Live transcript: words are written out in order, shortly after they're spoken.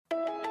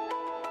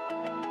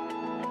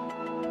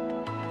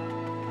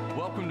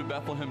Welcome to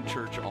Bethlehem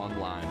Church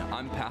Online.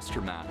 I'm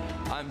Pastor Matt.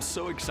 I'm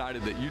so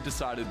excited that you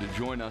decided to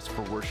join us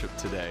for worship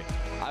today.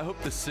 I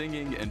hope the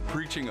singing and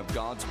preaching of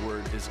God's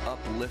Word is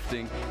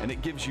uplifting and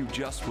it gives you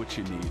just what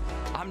you need.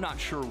 I'm not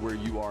sure where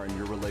you are in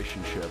your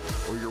relationship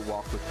or your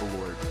walk with the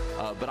Lord,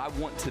 but I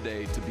want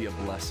today to be a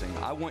blessing.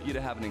 I want you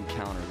to have an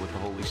encounter with the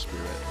Holy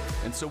Spirit.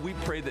 And so we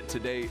pray that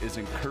today is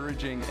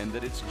encouraging and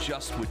that it's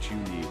just what you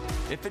need.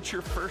 If it's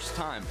your first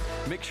time,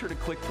 make sure to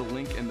click the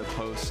link in the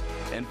post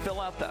and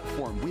fill out that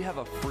form. We have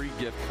a free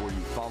gift for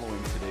you following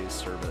today's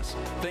service.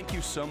 Thank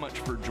you so much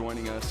for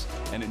joining us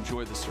and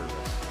enjoy the service.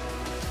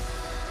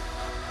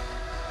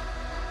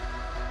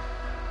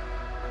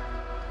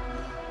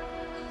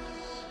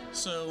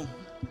 So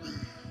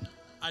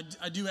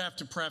I do have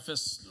to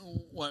preface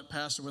what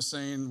Pastor was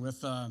saying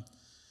with,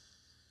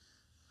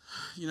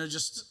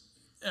 just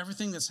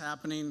everything that's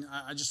happening.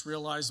 I just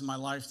realized in my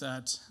life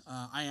that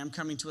I am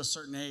coming to a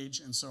certain age.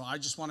 And so I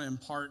just want to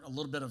impart a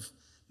little bit of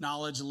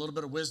knowledge, a little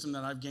bit of wisdom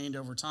that I've gained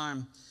over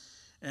time.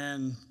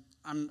 And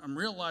I'm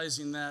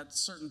realizing that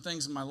certain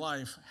things in my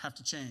life have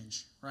to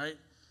change, right?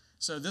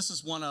 So this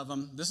is one of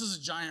them. This is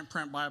a giant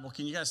print Bible.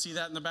 Can you guys see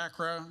that in the back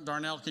row?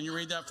 Darnell, can you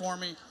read that for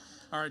me?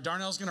 All right,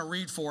 Darnell's going to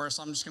read for us.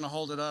 I'm just going to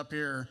hold it up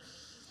here.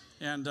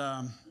 And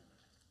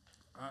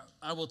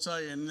I will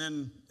tell you, and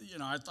then,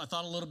 I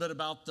thought a little bit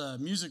about the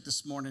music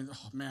this morning.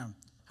 Oh, man,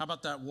 how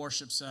about that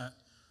worship set?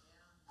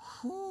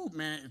 Whew,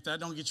 man, if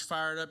that don't get you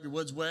fired up, your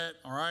wood's wet.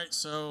 All right,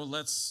 so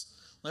let's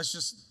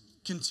just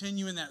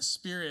continue in that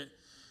spirit.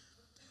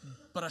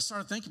 But I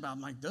started thinking about,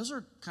 I'm like, those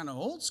are kind of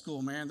old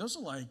school, man. Those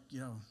are like,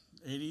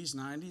 80s,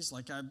 90s.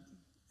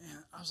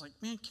 I was like,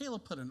 man,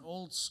 Kayla put an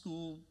old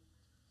school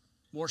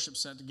worship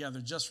set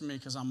together just for me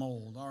because I'm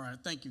old. All right,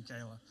 thank you,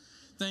 Kayla.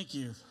 Thank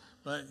you.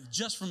 But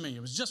just for me.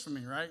 It was just for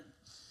me, right?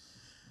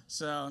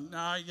 So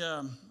now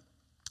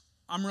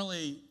I'm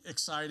really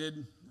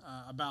excited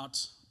about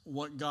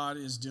what God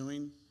is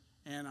doing.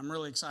 And I'm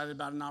really excited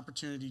about an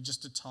opportunity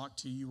just to talk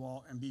to you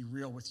all and be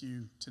real with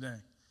you today.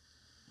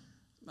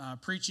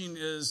 Preaching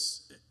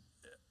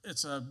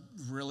it's a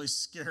really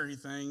scary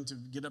thing to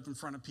get up in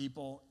front of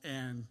people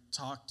and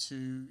talk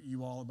to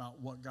you all about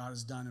what God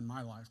has done in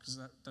my life, because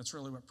that's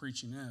really what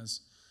preaching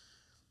is.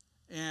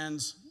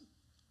 And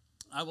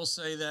I will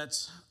say that,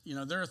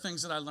 there are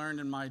things that I learned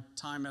in my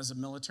time as a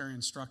military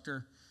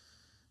instructor.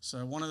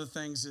 So one of the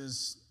things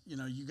is,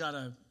 you got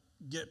to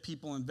get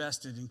people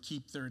invested and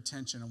keep their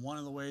attention. And one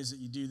of the ways that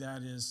you do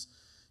that is,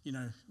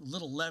 a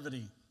little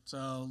levity. So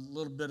a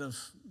little bit of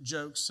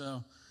jokes.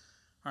 So,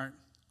 all right,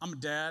 I'm a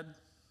dad.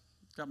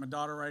 Got my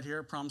daughter right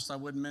here. Promised I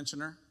wouldn't mention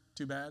her.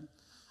 Too bad.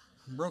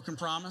 Broken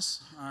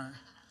promise. All right.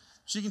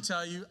 She can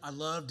tell you I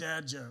love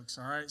dad jokes.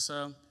 All right.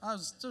 So I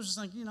was just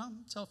thinking,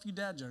 tell a few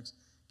dad jokes.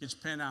 Get your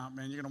pen out,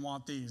 man. You're going to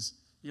want these.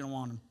 You're going to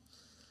want them.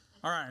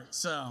 All right.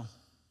 So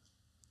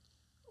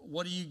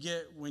what do you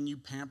get when you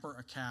pamper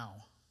a cow?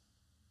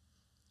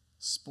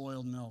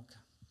 Spoiled milk.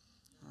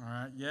 All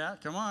right. Yeah.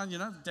 Come on.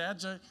 Dad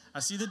joke.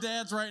 I see the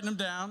dads writing them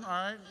down. All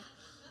right.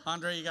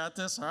 Andre, you got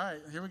this? All right.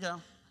 Here we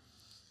go.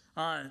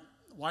 All right.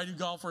 Why do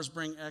golfers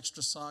bring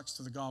extra socks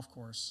to the golf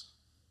course?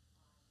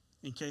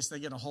 In case they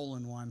get a hole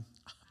in one.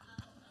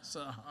 So,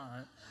 all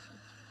right.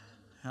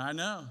 I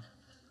know.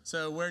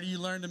 So, where do you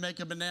learn to make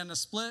a banana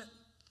split?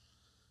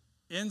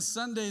 In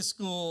Sunday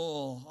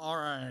school. All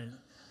right.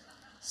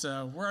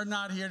 So, we're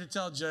not here to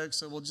tell jokes,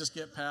 so we'll just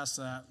get past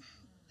that.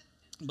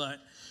 But,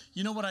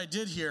 you know what I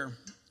did here?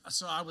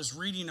 So, I was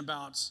reading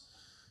about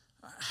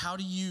how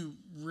do you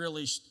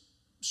really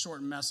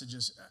short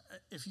messages.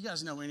 If you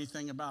guys know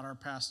anything about our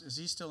pastor, is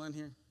he still in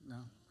here? No?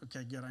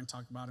 Okay, good. I can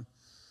talk about him.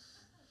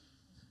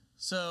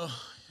 So,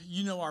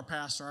 our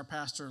pastor. Our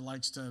pastor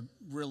likes to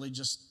really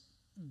just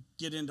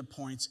get into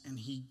points, and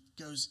he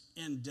goes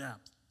in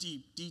depth,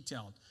 deep,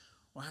 detailed.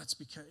 Well, that's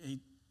because it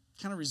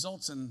kind of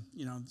results in,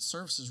 the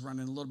services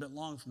running a little bit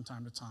long from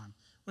time to time,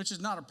 which is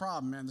not a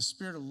problem, man. The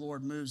Spirit of the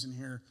Lord moves in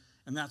here,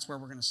 and that's where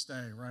we're going to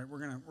stay, right? We're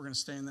going to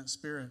stay in that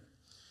spirit.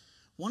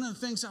 One of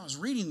the things I was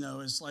reading, though,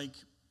 is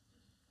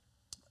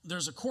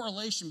there's a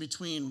correlation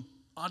between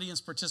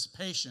audience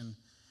participation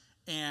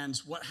and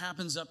what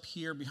happens up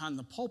here behind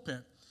the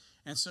pulpit.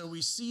 And so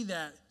we see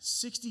that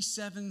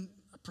 67%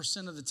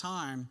 of the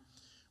time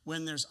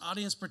when there's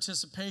audience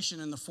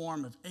participation in the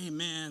form of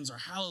amens or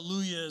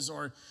hallelujahs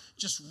or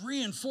just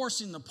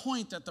reinforcing the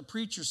point that the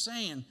preacher's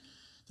saying,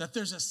 that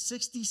there's a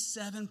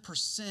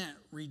 67%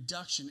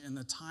 reduction in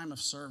the time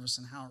of service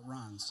and how it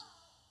runs.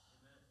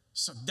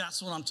 So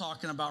that's what I'm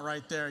talking about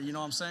right there. You know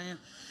what I'm saying?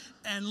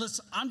 And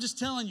listen, I'm just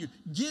telling you,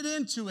 get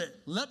into it.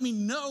 Let me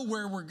know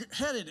where we're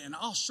headed, and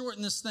I'll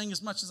shorten this thing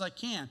as much as I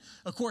can.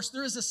 Of course,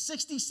 there is a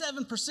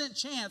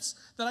 67% chance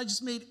that I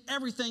just made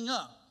everything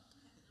up.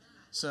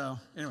 So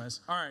anyways,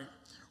 all right,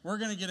 we're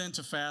going to get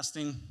into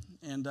fasting,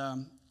 and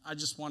I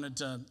just wanted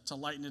to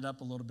lighten it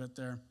up a little bit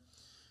there.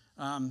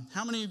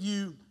 How many of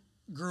you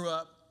grew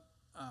up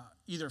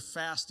either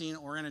fasting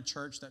or in a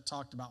church that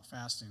talked about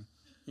fasting?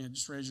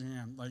 Just raise your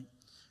hand.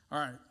 All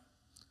right,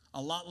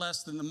 a lot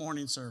less than the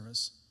morning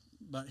service.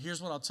 But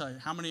here's what I'll tell you.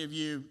 How many of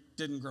you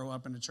didn't grow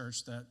up in a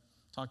church that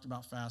talked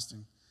about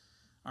fasting.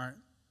 All right.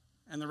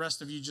 And the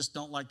rest of you just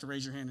don't like to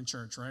raise your hand in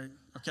church, right?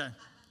 Okay.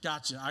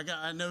 Gotcha.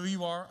 I know who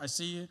you are. I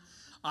see you.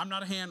 I'm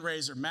not a hand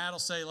raiser. Matt will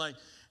say, like,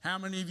 how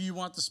many of you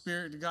want the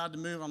Spirit of God to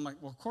move? I'm like,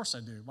 well, of course I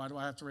do. Why do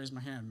I have to raise my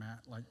hand, Matt?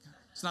 Like,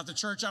 it's not the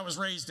church I was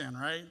raised in,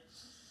 right?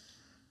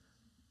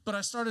 But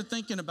I started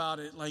thinking about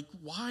it, like,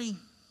 why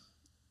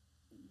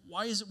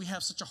is it we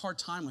have such a hard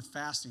time with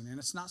fasting? And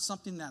it's not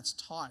something that's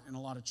taught in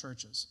a lot of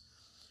churches.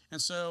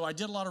 And so I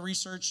did a lot of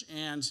research,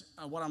 and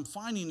what I'm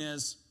finding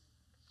is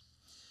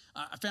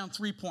I found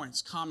 3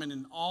 points common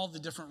in all the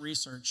different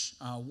research.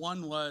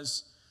 One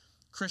was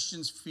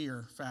Christians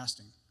fear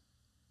fasting.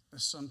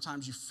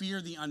 Sometimes you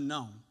fear the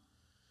unknown,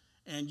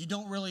 and you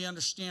don't really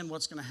understand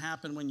what's going to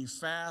happen when you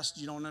fast.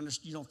 You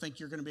don't think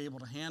you're going to be able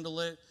to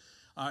handle it.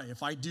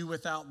 If I do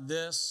without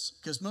this,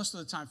 because most of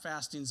the time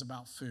fasting is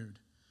about food.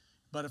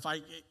 But if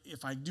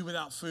I do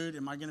without food,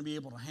 am I going to be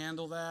able to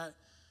handle that?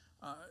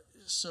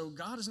 So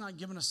God has not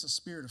given us a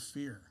spirit of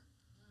fear.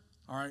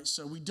 All right,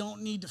 so we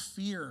don't need to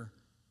fear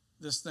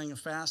this thing of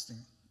fasting.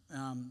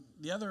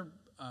 The other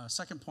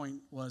second point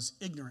was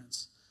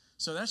ignorance.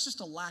 So that's just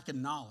a lack of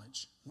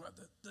knowledge.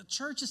 The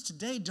churches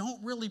today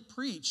don't really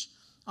preach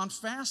on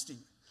fasting,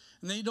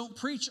 and they don't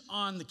preach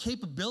on the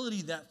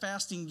capability that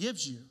fasting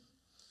gives you.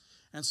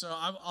 And so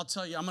I'll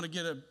tell you, I'm going to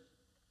get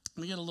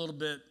a little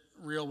bit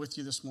real with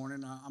you this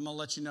morning. I'm going to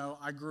let you know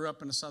I grew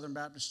up in a Southern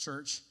Baptist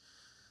church,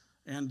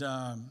 and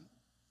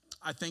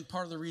I think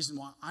part of the reason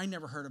why I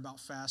never heard about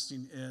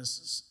fasting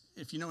is,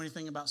 if you know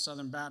anything about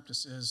Southern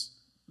Baptists, is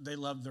they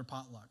love their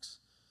potlucks.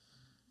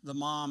 The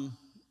mom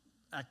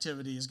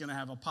activity is going to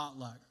have a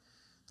potluck.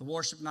 The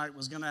worship night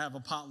was going to have a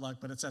potluck,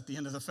 but it's at the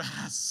end of the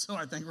fast, so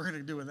I think we're going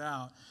to do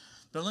without.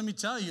 But let me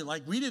tell you,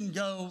 like, we didn't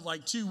go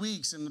like 2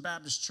 weeks in the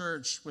Baptist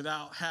church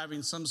without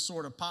having some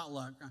sort of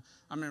potluck.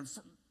 I mean,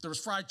 there was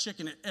fried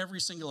chicken at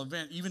every single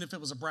event, even if it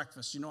was a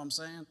breakfast, you know what I'm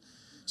saying?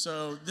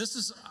 So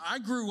I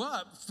grew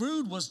up,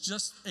 food was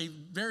just a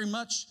very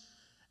much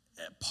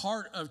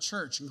part of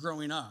church and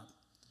growing up.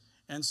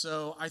 And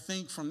so I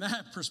think from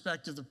that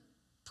perspective, the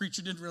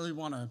preacher didn't really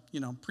want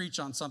to, preach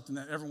on something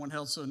that everyone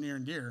held so near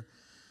and dear.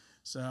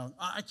 So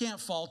I can't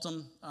fault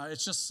them.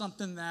 It's just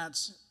something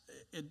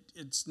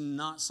it's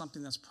not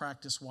something that's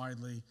practiced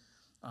widely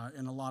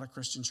in a lot of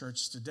Christian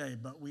churches today.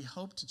 But we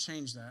hope to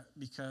change that,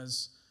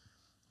 because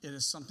it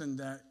is something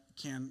that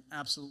can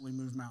absolutely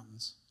move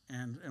mountains.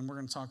 And we're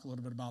going to talk a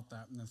little bit about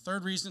that. And the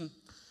third reason,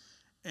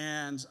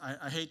 and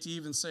I hate to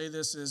even say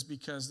this, is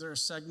because there are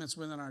segments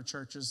within our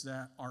churches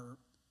that are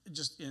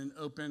just in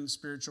open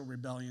spiritual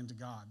rebellion to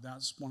God.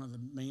 That's one of the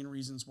main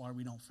reasons why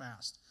we don't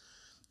fast,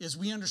 is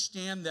we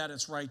understand that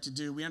it's right to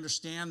do. We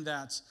understand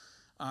that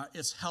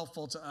it's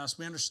helpful to us.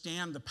 We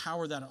understand the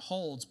power that it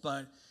holds,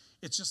 but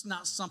it's just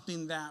not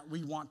something that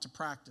we want to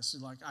practice.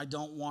 Like, I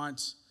don't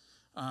want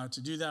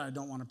to do that. I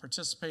don't want to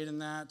participate in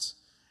that.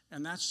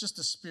 And that's just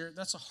a spirit,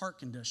 that's a heart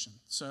condition.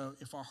 So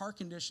if our heart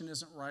condition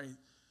isn't right,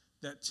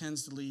 that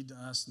tends to lead to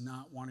us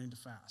not wanting to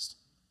fast.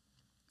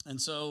 And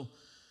so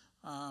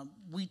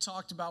we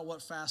talked about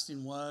what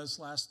fasting was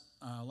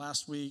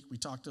last week. We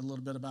talked a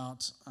little bit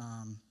about,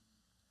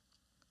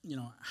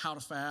 how to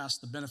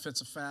fast, the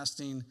benefits of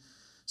fasting.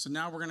 So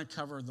now we're going to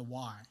cover the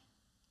why.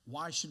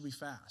 Why should we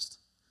fast?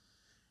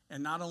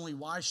 And not only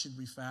why should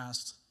we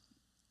fast,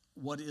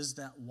 what is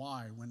that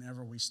why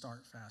whenever we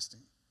start fasting?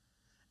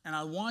 And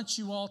I want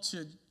you all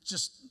to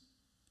just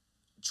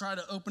try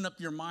to open up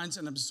your minds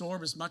and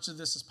absorb as much of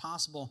this as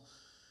possible,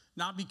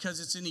 not because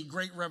it's any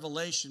great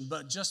revelation,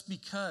 but just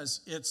because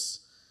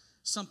it's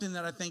something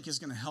that I think is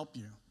going to help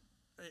you.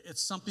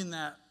 It's something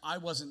that I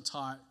wasn't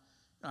taught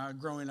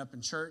growing up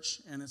in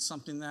church, and it's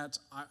something that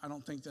I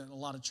don't think that a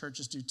lot of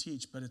churches do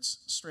teach, but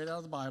it's straight out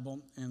of the Bible,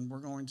 and we're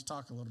going to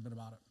talk a little bit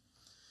about it.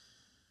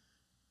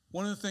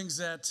 One of the things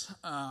that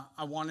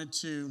I wanted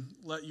to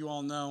let you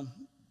all know,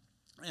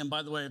 and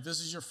by the way, if this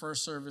is your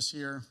first service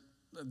here,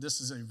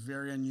 this is a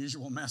very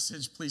unusual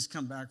message. Please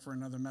come back for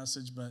another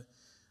message, but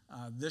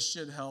this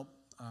should help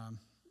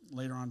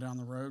later on down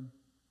the road.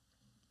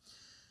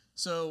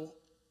 So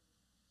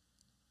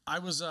I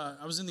was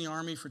in the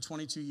Army for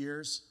 22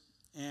 years,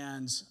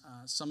 and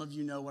some of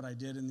you know what I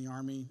did in the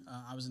Army.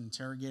 I was an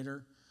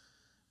interrogator.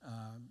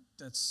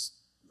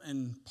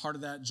 And part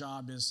of that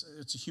job is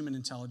it's a human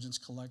intelligence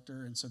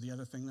collector, and so the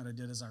other thing that I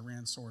did is I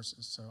ran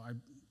sources. So I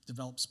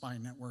developed spy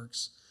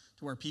networks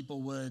to where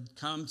people would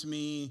come to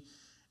me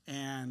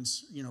and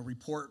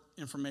report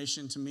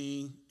information to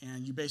me,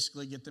 and you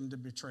basically get them to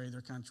betray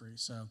their country.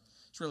 So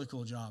it's a really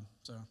cool job.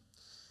 So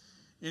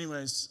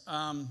anyways,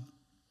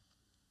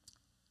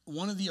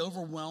 one of the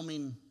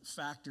overwhelming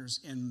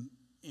factors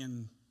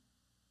in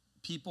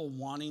people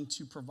wanting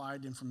to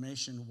provide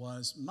information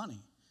was money.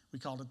 We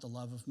called it the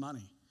love of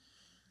money.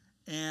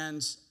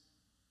 And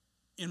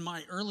in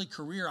my early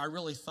career, I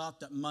really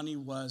thought that money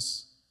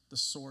was the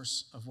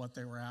source of what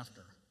they were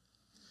after.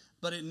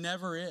 But it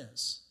never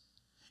is.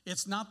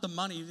 It's not the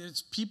money.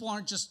 People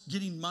aren't just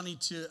getting money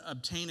to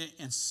obtain it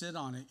and sit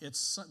on it.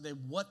 It's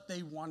what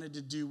they wanted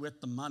to do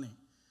with the money.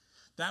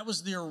 That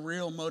was their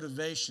real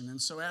motivation. And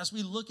so as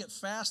we look at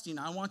fasting,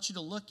 I want you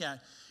to look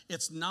at,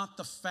 it's not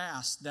the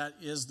fast that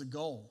is the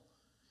goal.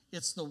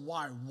 It's the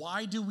why.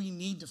 Why do we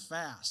need to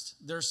fast?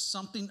 There's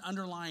something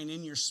underlying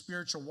in your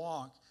spiritual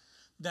walk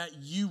that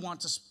you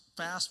want to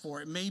fast for.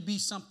 It may be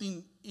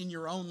something in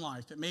your own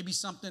life. It may be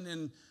something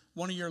in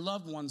one of your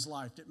loved one's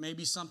life. It may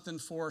be something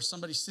for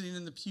somebody sitting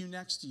in the pew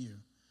next to you.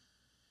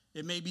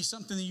 It may be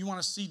something that you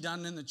want to see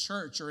done in the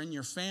church or in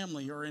your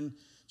family or in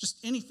just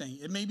anything.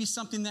 It may be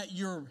something that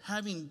you're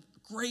having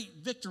great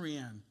victory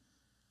in,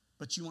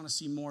 but you want to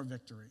see more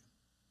victory.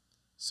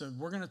 So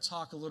we're going to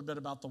talk a little bit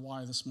about the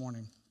why this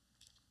morning.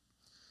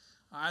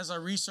 As I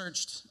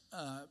researched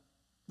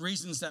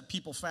reasons that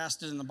people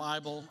fasted in the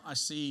Bible, I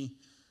see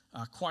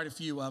quite a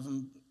few of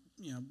them.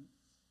 You know,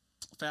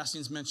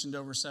 fasting is mentioned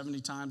over 70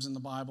 times in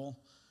the Bible,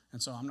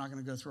 and so I'm not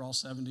going to go through all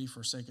 70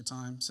 for sake of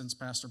time, since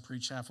Pastor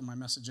preached half of my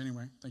message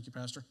anyway. Thank you,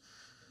 Pastor.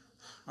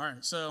 All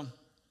right, so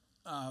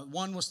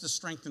one was to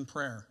strengthen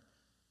prayer.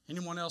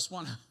 Anyone else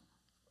want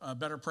a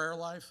better prayer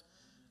life?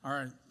 All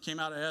right, came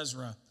out of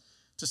Ezra.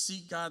 To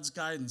seek God's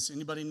guidance.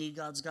 Anybody need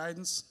God's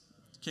guidance?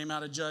 Came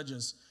out of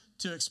Judges.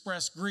 To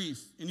express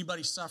grief.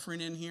 Anybody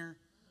suffering in here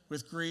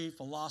with grief,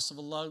 a loss of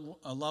a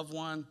loved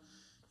one?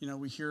 You know,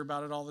 we hear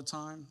about it all the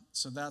time.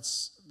 So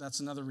that's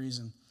another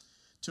reason.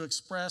 To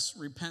express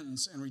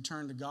repentance and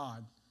return to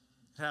God.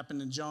 It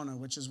happened in Jonah,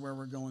 which is where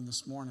we're going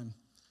this morning.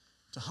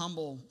 To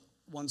humble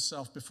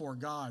oneself before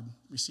God.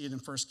 We see it in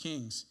 1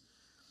 Kings.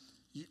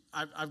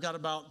 I've got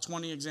about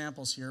 20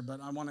 examples here,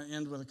 but I want to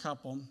end with a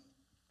couple.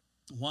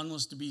 One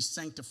was to be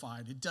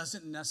sanctified. It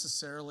doesn't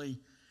necessarily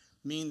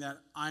mean that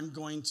I'm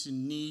going to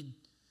need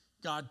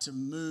God to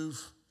move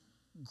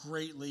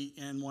greatly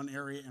in one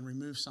area and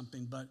remove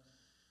something, but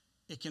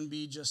it can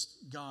be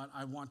just, God,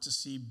 I want to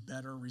see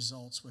better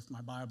results with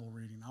my Bible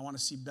reading. I want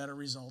to see better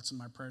results in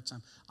my prayer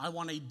time. I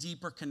want a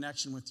deeper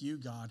connection with you,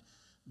 God.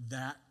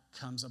 That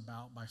comes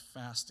about by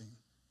fasting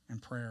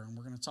and prayer, and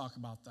we're going to talk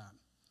about that.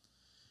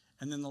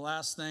 And then the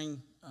last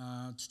thing,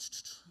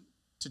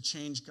 to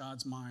change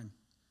God's mind.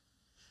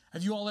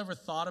 Have you all ever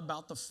thought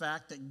about the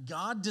fact that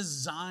God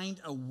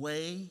designed a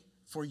way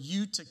for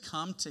you to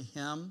come to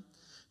him,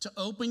 to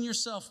open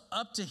yourself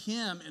up to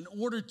him in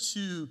order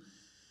to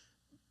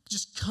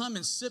just come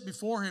and sit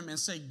before him and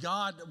say,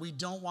 God, we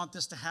don't want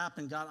this to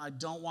happen. God, I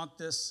don't want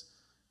this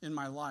in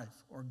my life.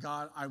 Or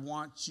God, I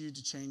want you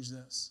to change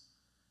this.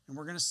 And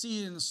we're going to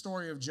see in the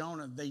story of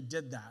Jonah, they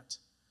did that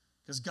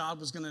because God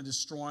was going to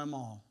destroy them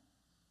all.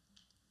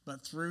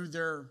 But through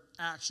their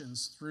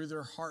actions, through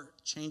their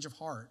change of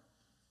heart,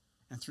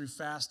 and through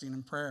fasting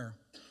and prayer,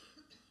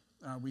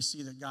 we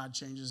see that God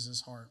changes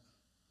his heart.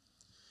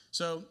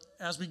 So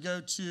as we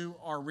go to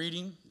our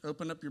reading,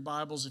 open up your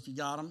Bibles if you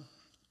got them.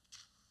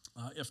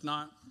 If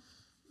not,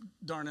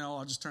 Darnell,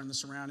 I'll just turn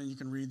this around and you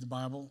can read the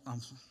Bible.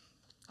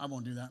 I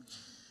won't do that.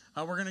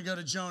 We're going to go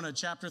to Jonah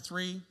chapter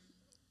 3,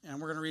 and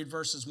we're going to read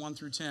verses 1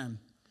 through 10.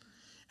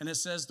 And it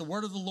says, the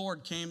word of the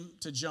Lord came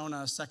to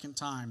Jonah a second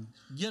time.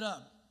 Get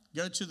up,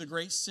 go to the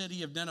great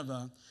city of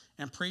Nineveh,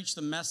 and preach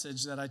the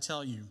message that I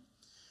tell you.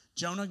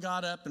 Jonah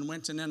got up and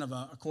went to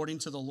Nineveh according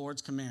to the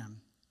Lord's command.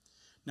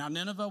 Now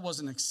Nineveh was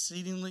an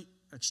extremely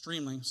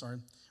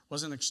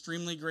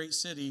great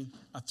city,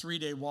 a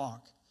 3-day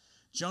walk.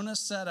 Jonah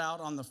set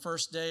out on the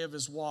first day of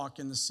his walk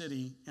in the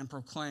city and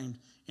proclaimed,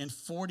 in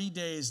 40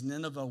 days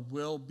Nineveh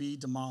will be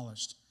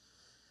demolished.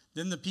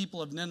 Then the people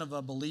of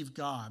Nineveh believed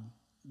God.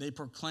 They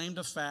proclaimed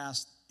a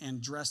fast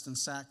and dressed in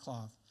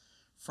sackcloth,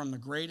 from the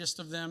greatest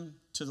of them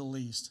to the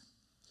least.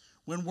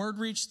 When word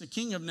reached the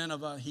king of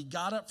Nineveh, he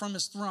got up from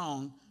his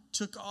throne,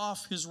 took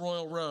off his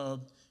royal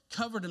robe,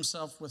 covered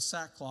himself with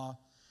sackcloth,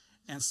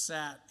 and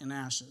sat in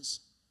ashes.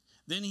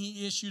 Then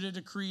he issued a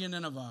decree in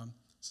Nineveh.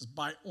 It says,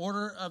 by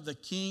order of the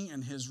king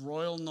and his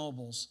royal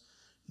nobles,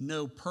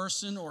 no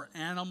person or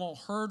animal,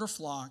 herd or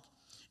flock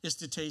is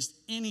to taste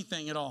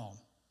anything at all.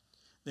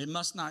 They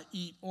must not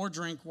eat or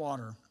drink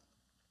water.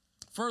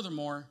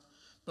 Furthermore,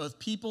 both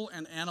people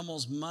and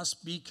animals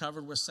must be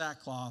covered with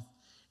sackcloth,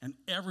 and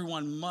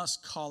everyone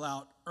must call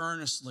out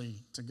earnestly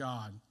to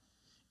God.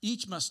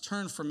 Each must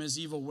turn from his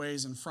evil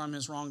ways and from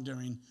his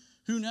wrongdoing.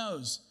 Who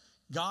knows?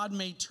 God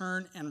may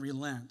turn and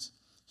relent.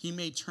 He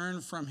may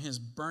turn from his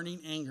burning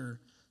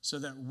anger so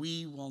that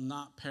we will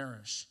not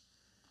perish.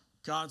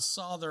 God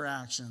saw their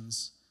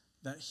actions,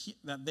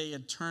 that they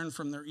had turned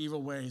from their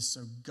evil ways,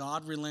 so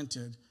God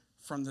relented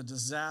from the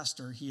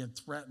disaster he had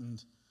threatened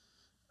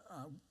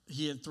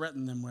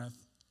them with,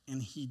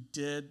 and he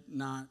did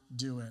not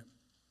do it.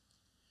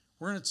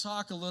 We're going to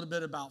talk a little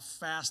bit about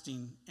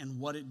fasting and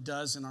what it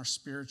does in our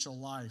spiritual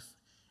life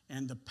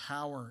and the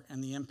power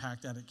and the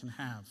impact that it can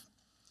have.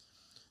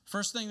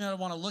 First thing that I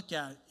want to look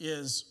at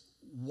is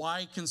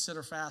why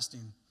consider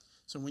fasting.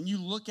 So when you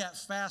look at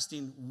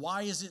fasting,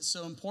 why is it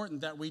so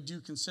important that we do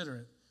consider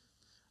it?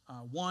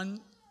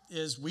 One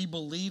is we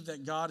believe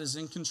that God is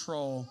in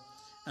control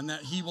and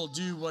that he will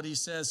do what he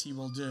says he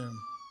will do.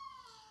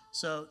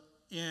 So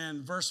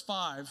in verse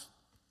 5,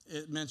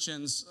 it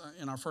mentions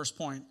in our first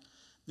point,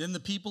 then the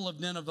people of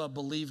Nineveh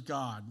believed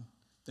God.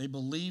 They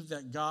believed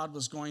that God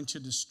was going to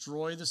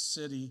destroy the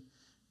city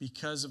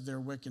because of their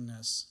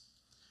wickedness.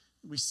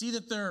 We see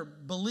that their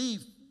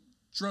belief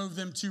drove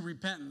them to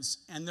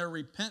repentance, and their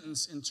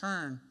repentance, in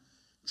turn,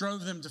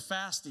 drove them to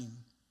fasting.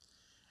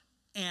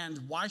 And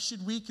why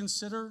should we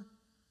consider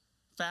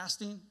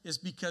fasting? Is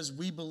because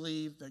we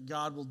believe that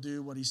God will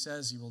do what he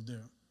says he will do.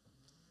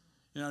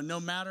 You know, no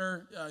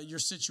matter your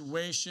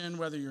situation,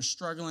 whether you're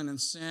struggling in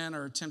sin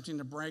or attempting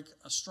to break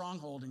a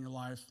stronghold in your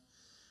life,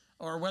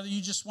 or whether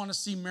you just want to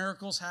see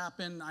miracles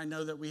happen. I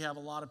know that we have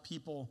a lot of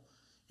people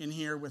in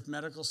here with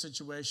medical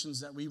situations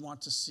that we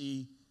want to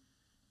see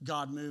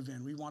God move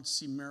in. We want to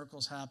see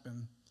miracles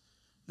happen.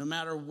 No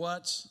matter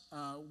what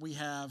we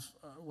have,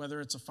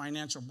 whether it's a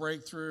financial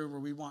breakthrough or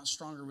we want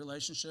stronger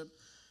relationship,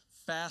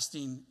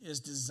 fasting is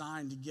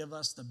designed to give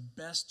us the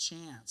best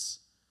chance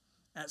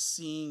at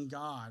seeing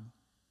God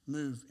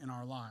move in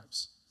our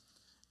lives.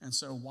 And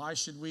so why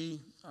should we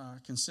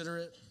consider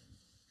it?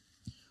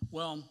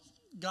 Well,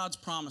 God's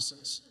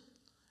promises.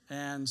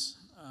 And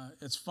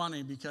it's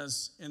funny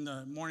because in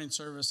the morning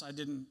service, I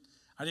didn't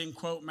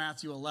quote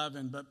Matthew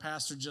 11, but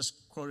Pastor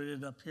just quoted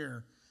it up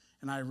here.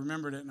 And I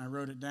remembered it and I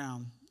wrote it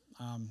down.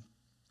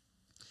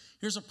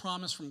 Here's a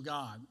promise from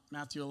God.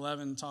 Matthew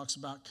 11 talks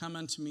about, "Come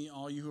unto me,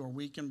 all you who are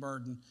weak and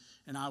burdened,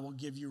 and I will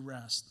give you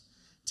rest.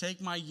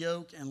 Take my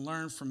yoke and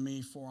learn from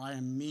me, for I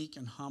am meek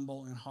and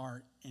humble in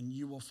heart, and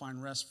you will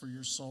find rest for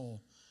your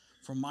soul.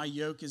 For my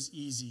yoke is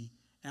easy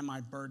and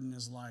my burden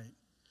is light."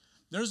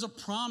 There's a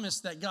promise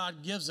that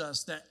God gives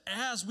us that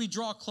as we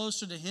draw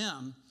closer to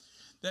him,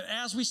 that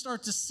as we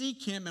start to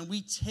seek him and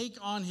we take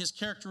on his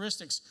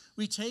characteristics,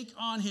 we take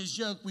on his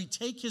yoke, we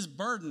take his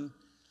burden,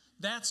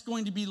 that's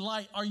going to be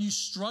light. Are you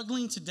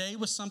struggling today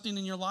with something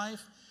in your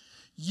life?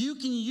 You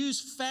can use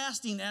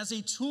fasting as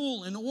a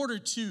tool in order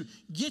to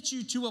get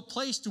you to a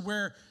place to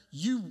where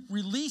you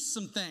release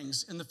some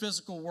things in the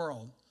physical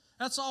world.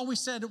 That's all we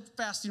said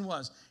fasting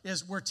was,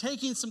 is we're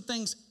taking some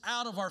things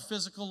out of our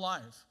physical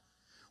life.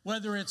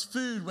 Whether it's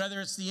food,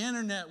 whether it's the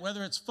internet,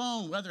 whether it's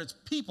phone, whether it's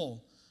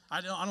people.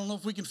 I don't know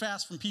if we can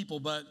fast from people,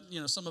 but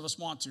some of us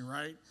want to,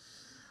 right?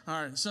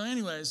 All right, so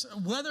anyways,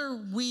 whether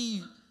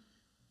we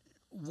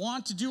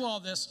want to do all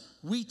this,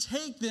 we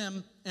take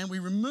them and we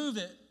remove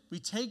it. We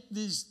take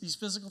these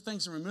physical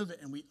things and remove it,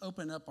 and we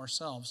open up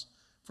ourselves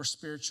for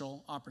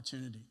spiritual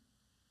opportunity.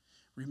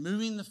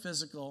 Removing the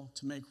physical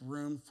to make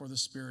room for the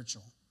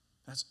spiritual.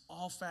 That's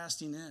all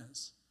fasting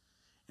is.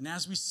 And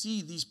as we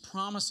see these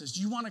promises, do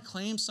you want to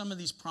claim some of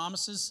these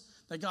promises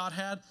that God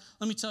had?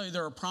 Let me tell you,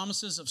 there are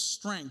promises of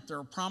strength. There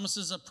are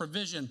promises of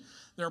provision.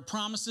 There are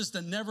promises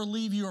to never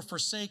leave you or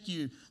forsake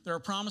you. There are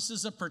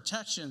promises of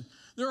protection.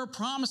 There are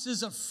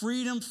promises of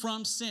freedom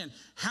from sin.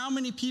 How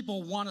many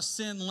people want to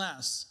sin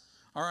less?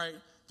 All right,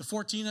 the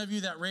 14 of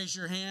you that raised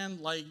your hand,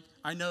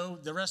 I know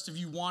the rest of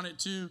you want it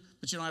too,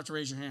 but you don't have to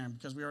raise your hand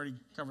because we already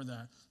covered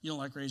that. You don't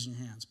like raising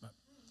your hands, but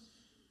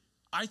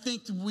I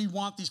think that we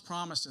want these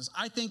promises.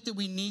 I think that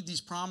we need these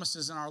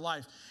promises in our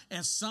life.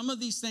 And some of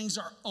these things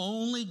are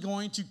only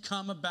going to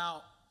come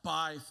about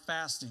by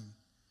fasting.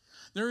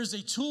 There is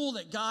a tool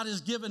that God has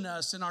given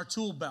us in our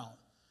tool belt.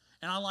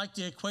 And I like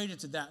to equate it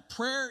to that.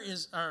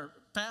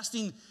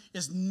 Fasting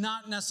is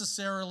not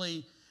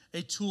necessarily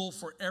a tool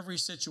for every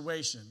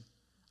situation.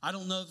 I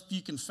don't know if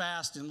you can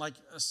fast in like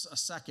a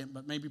second,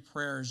 but maybe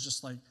prayer is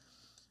just like,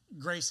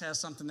 Grace has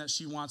something that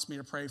she wants me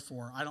to pray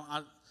for.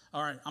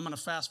 All right, I'm going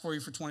to fast for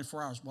you for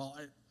 24 hours. Well,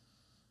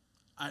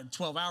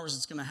 12 hours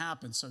it's going to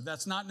happen. So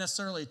that's not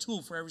necessarily a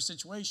tool for every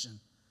situation.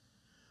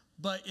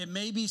 But it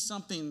may be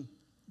something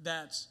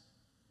that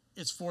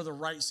it's for the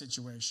right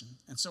situation.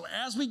 And so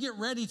as we get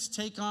ready to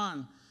take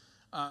on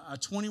a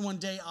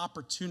 21-day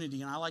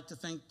opportunity, and I like to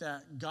think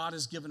that God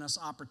has given us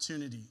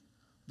opportunity.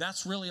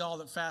 That's really all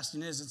that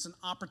fasting is. It's an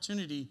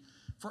opportunity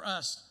for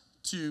us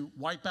to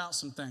wipe out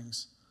some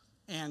things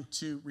and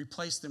to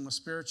replace them with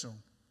spiritual.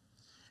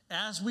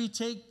 As we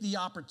take the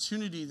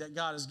opportunity that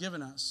God has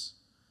given us,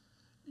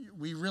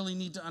 we really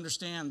need to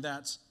understand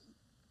that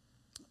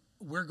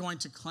we're going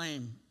to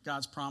claim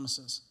God's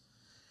promises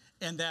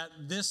and that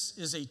this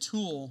is a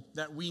tool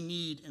that we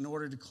need in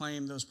order to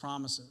claim those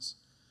promises.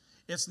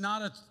 It's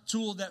not a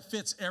tool that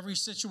fits every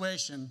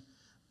situation,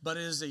 but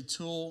it is a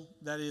tool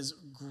that is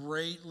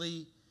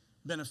greatly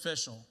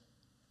beneficial.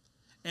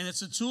 And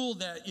it's a tool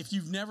that if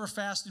you've never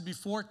fasted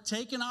before,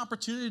 take an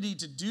opportunity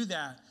to do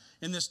that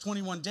in this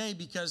 21-day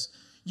because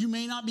you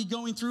may not be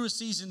going through a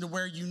season to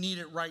where you need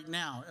it right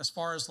now, as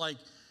far as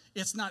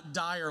it's not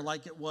dire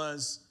like it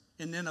was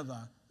in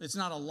Nineveh. It's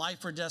not a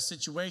life or death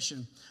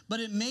situation. But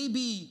it may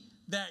be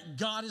that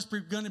God is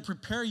going to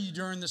prepare you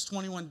during this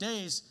 21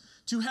 days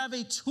to have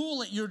a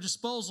tool at your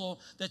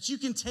disposal that you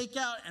can take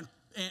out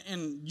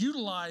and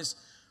utilize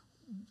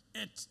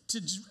it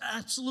to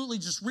absolutely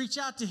just reach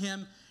out to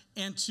him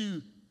and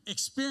to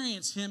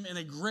experience him in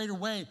a greater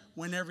way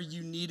whenever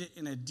you need it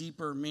in a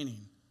deeper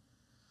meaning.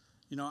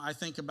 I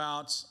think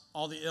about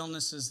all the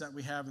illnesses that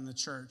we have in the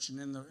church and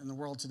in the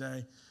world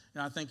today.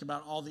 I think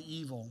about all the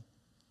evil.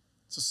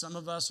 So some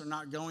of us are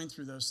not going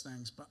through those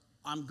things, but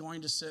I'm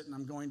going to sit and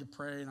I'm going to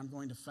pray and I'm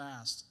going to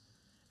fast.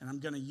 And I'm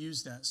going to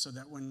use that so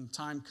that when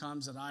time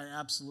comes that I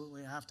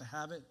absolutely have to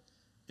have it,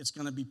 it's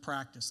going to be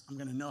practiced. I'm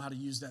going to know how to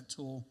use that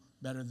tool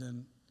better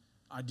than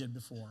I did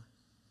before.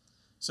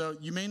 So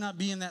you may not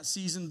be in that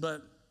season,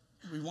 but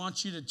we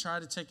want you to try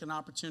to take an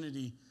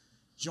opportunity.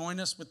 Join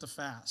us with the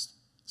fast.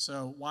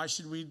 So why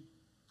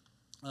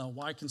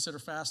consider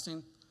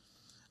fasting?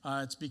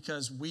 It's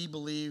because we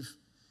believe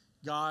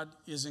God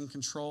is in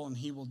control and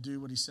he will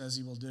do what he says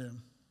he will do.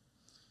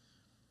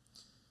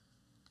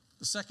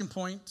 The second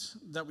point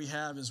that we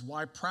have is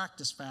why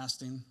practice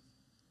fasting.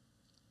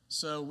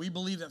 So we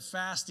believe that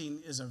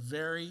fasting is a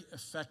very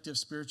effective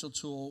spiritual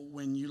tool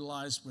when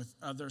utilized with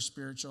other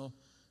spiritual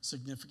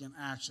significant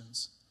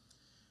actions.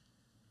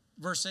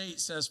 Verse 8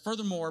 says,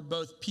 furthermore,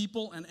 both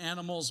people and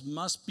animals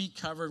must be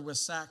covered with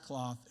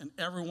sackcloth, and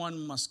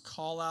everyone must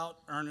call out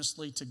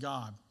earnestly to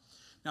God.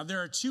 Now,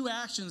 there are two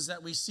actions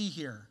that we see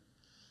here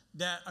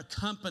that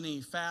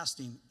accompany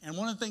fasting. And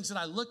one of the things that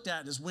I looked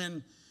at is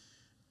when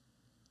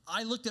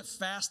I looked at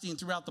fasting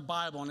throughout the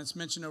Bible, and it's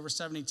mentioned over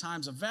 70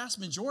 times, a vast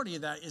majority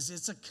of that is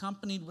it's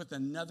accompanied with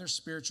another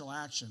spiritual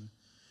action.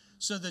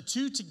 So the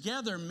two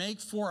together make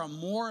for a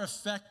more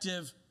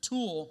effective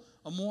tool,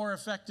 a more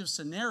effective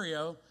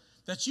scenario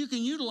that you can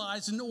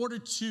utilize in order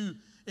to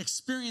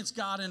experience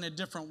God in a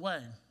different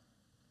way.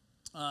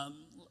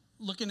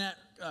 Looking at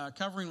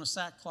covering with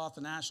sackcloth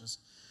and ashes.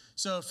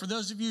 So for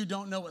those of you who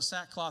don't know what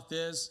sackcloth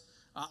is,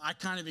 I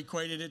kind of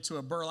equated it to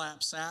a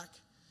burlap sack,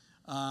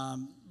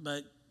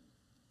 but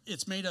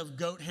it's made of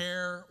goat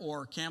hair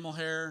or camel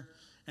hair,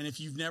 and if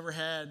you've never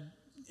had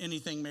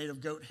anything made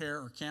of goat hair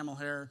or camel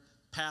hair,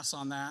 pass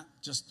on that.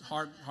 Just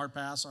hard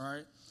pass, all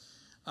right?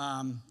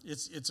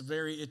 It's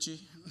very itchy.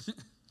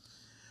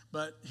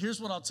 But here's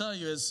what I'll tell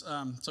you is,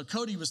 so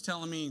Cody was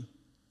telling me,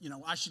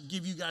 I should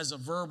give you guys a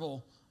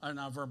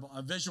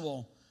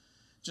visual,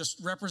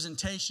 just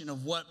representation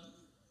of what,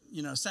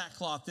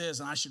 sackcloth is,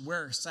 and I should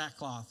wear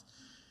sackcloth.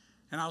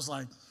 And I was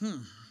like,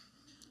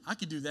 I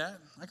could do that.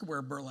 I could wear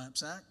a burlap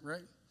sack,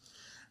 right?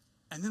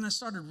 And then I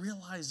started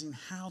realizing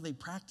how they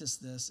practice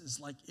this is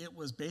like it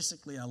was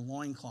basically a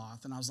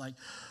loincloth. And I was like,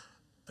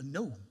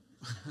 no,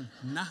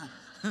 not.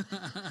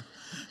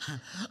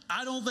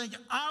 I don't think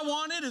I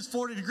want it. It's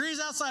 40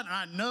 degrees outside, and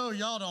I know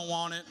y'all don't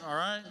want it, all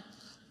right?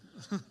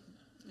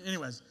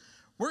 Anyways,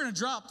 we're going to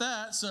drop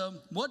that. So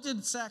what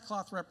did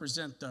sackcloth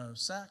represent, though?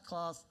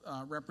 Sackcloth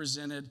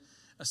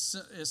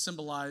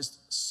symbolized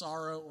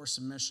sorrow or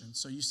submission.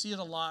 So you see it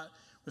a lot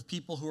with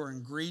people who are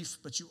in grief,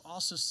 but you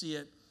also see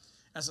it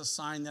as a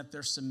sign that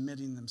they're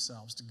submitting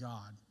themselves to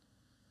God.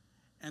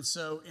 And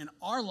so in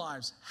our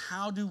lives,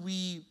 how do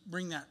we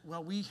bring that?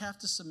 Well, we have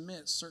to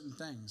submit certain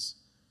things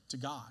to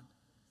God.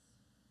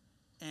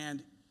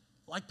 And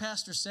like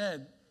Pastor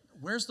said,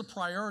 where's the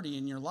priority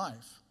in your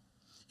life?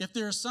 If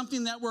there's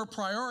something that we're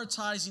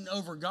prioritizing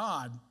over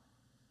God,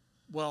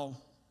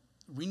 well,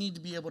 we need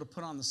to be able to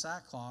put on the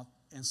sackcloth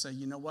and say,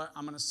 you know what,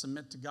 I'm going to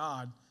submit to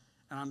God,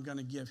 and I'm going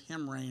to give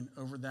him reign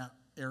over that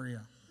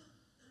area.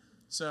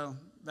 So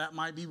that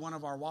might be one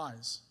of our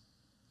whys.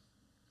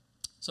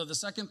 So the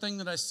second thing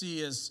that I see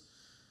is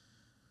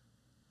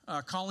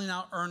calling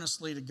out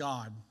earnestly to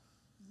God.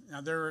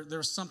 Now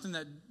there's something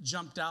that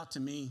jumped out to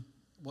me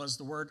was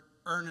the word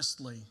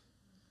earnestly.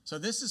 So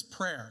this is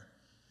prayer.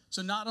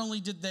 So not only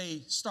did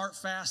they start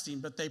fasting,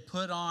 but they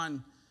put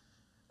on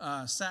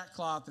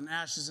sackcloth and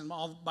ashes. And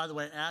by the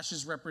way,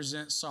 ashes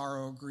represent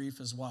sorrow,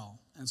 grief as well.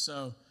 And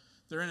so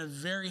they're in a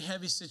very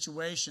heavy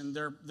situation.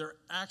 They're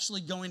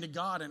actually going to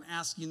God and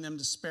asking them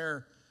to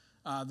spare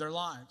their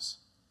lives.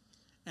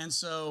 And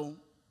so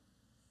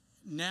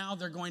now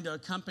they're going to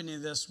accompany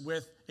this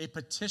with a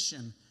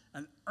petition,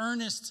 an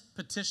earnest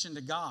petition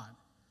to God.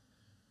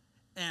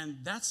 And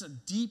that's a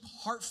deep,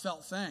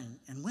 heartfelt thing.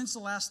 And when's the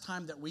last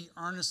time that we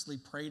earnestly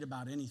prayed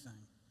about anything?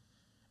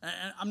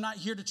 And I'm not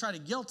here to try to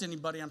guilt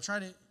anybody. I'm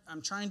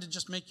trying to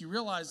just make you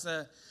realize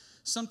that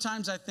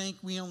sometimes I think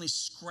we only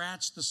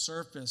scratch the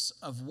surface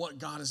of what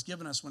God has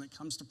given us when it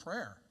comes to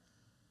prayer.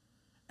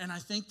 And I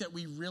think that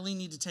we really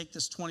need to take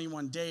this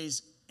 21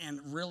 days and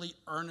really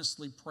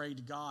earnestly pray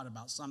to God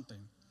about something.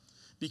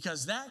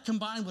 Because that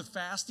combined with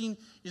fasting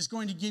is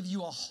going to give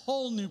you a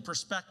whole new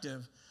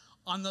perspective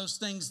on those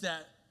things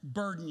that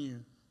burden you,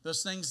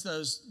 those things,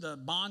 the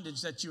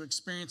bondage that you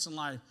experience in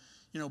life.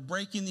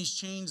 Breaking these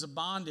chains of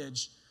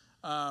bondage,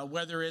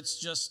 whether it's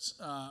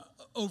just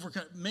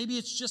maybe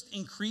it's just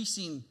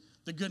increasing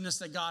the goodness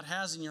that God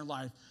has in your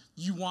life.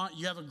 You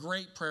have a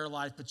great prayer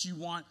life, but you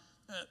want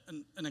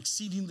an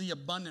exceedingly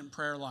abundant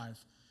prayer life.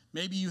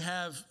 Maybe you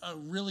have a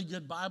really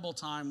good Bible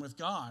time with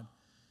God,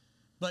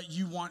 but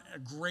you want a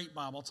great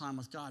Bible time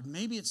with God.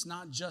 Maybe it's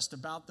not just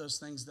about those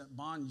things that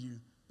bond you.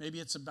 Maybe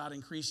it's about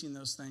increasing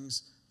those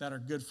things that are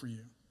good for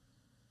you.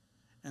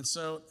 And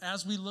so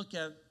as we look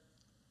at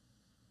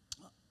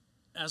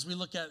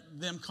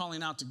them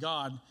calling out to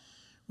God,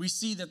 we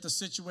see that the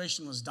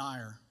situation was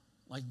dire.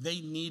 Like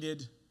they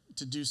needed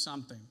to do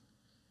something.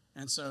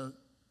 And so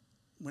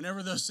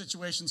whenever those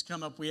situations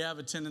come up, we have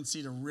a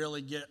tendency to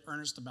really get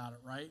earnest about it,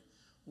 right?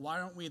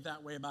 Why aren't we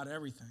that way about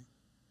everything?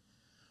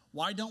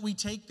 Why don't we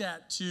take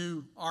that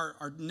to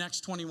our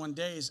next 21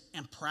 days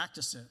and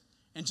practice it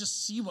and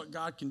just see what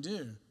God can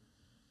do?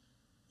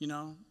 You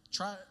know,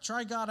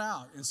 try God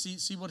out and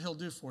see what he'll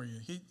do for you.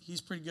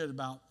 He's pretty good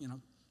about,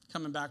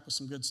 coming back with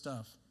some good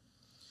stuff.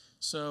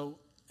 So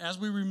as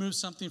we remove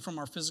something from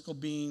our physical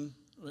being,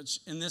 which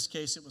in this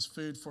case it was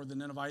food for the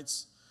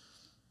Ninevites,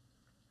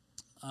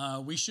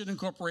 we should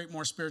incorporate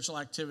more spiritual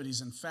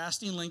activities. And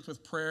fasting linked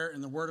with prayer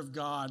and the Word of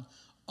God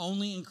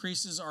only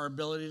increases our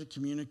ability to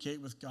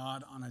communicate with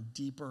God on a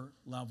deeper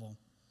level.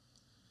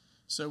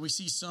 So we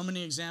see so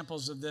many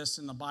examples of this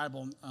in the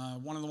Bible.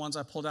 One of the ones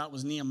I pulled out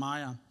was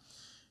Nehemiah.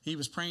 He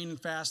was praying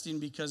and fasting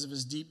because of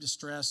his deep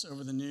distress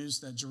over the news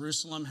that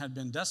Jerusalem had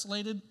been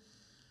desolated.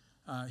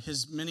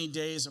 His many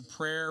days of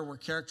prayer were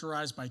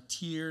characterized by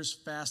tears,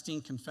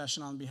 fasting,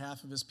 confession on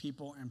behalf of his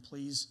people, and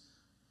pleas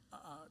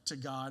to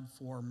God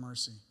for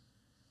mercy.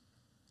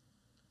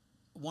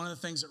 One of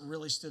the things that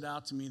really stood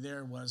out to me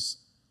there was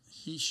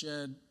he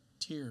shed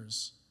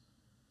tears.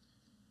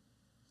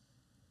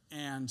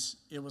 And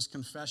it was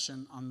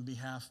confession on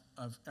behalf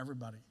of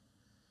everybody.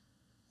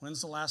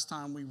 When's the last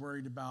time we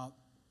worried about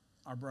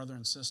our brother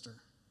and sister,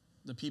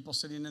 the people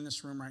sitting in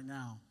this room right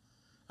now,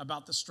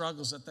 about the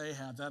struggles that they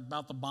have,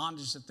 about the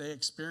bondage that they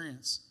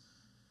experience?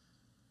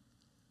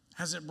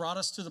 Has it brought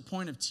us to the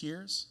point of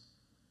tears?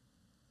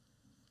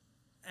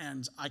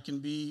 And I can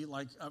be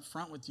like up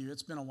front with you,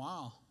 it's been a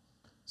while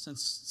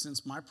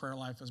since my prayer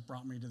life has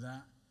brought me to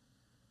that.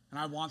 And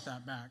I want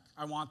that back.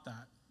 I want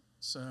that.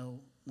 So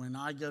when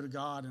I go to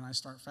God and I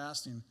start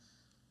fasting,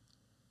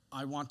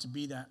 I want to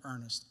be that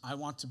earnest. I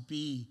want to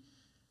be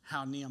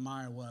how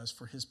Nehemiah was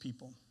for his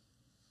people.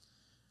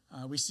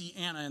 We see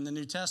Anna in the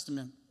New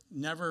Testament,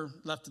 never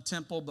left the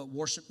temple but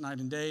worshiped night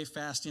and day,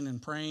 fasting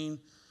and praying.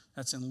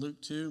 That's in Luke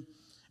 2.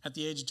 At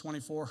the age of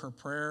 24, her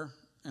prayer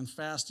and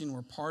fasting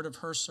were part of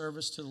her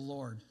service to the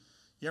Lord.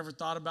 You ever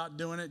thought about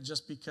doing it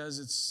just because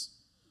it's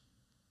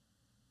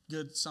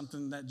good,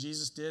 something that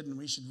Jesus did and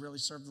we should really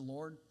serve the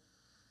Lord?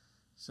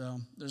 So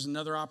there's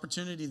another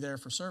opportunity there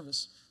for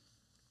service.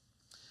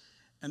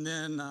 And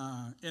then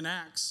in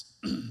Acts,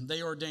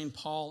 they ordained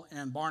Paul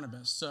and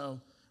Barnabas.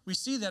 So we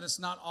see that it's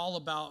not all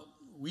about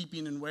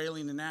weeping and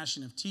wailing and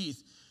gnashing of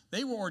teeth.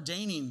 They were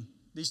ordaining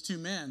these two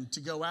men to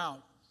go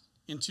out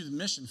into the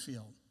mission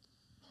field.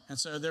 And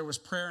so there was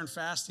prayer and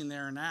fasting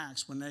there in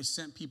Acts when they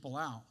sent people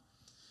out.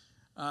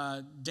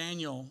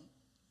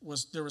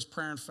 There was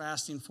prayer and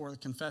fasting for the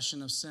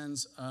confession of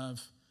sins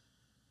of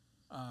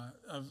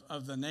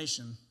the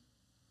nation.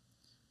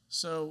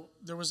 So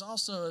there was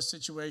also a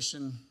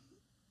situation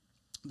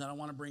that I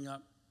want to bring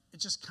up. It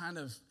just kind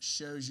of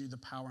shows you the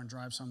power and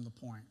drives home the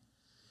point.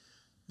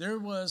 There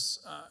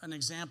was an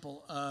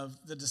example of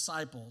the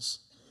disciples,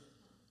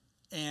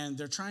 and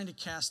they're trying to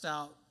cast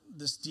out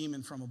this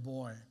demon from a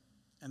boy,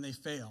 and they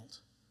failed.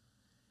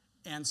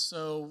 And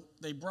so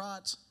they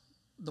brought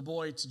the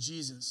boy to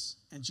Jesus,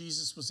 and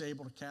Jesus was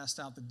able to cast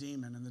out the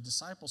demon, and the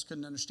disciples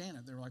couldn't understand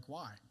it. They were like,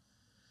 why?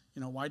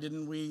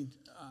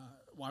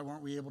 Why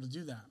weren't we able to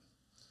do that?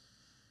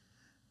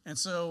 And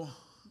so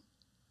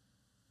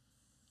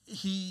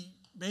he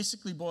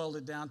basically boiled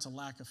it down to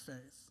lack of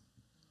faith.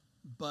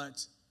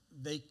 But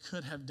they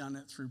could have done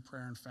it through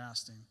prayer and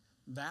fasting.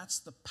 That's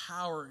the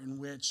power in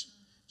which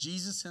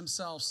Jesus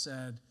himself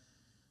said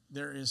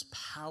there is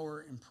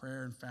power in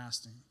prayer and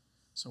fasting.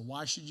 So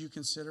why should you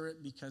consider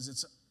it?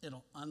 Because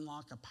it'll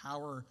unlock a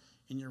power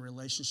in your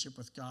relationship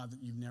with God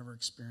that you've never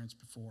experienced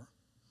before.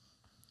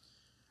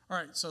 All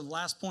right, so the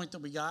last point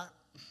that we got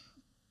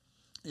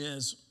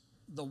is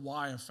the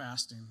why of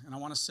fasting. And I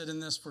want to sit in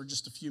this for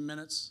just a few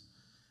minutes,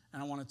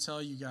 and I want to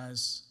tell you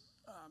guys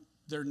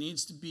there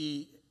needs to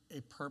be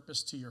a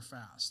purpose to your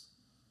fast.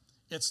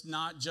 It's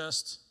not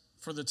just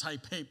for the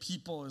type A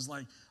people is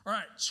like, all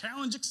right,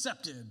 challenge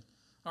accepted.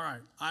 All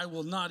right, I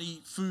will not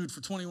eat food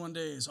for 21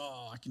 days.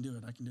 Oh, I can do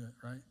it,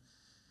 right?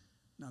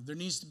 No, there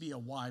needs to be a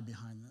why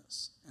behind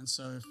this. And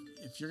so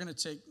if you're going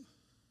to take,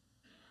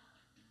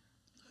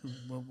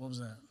 what was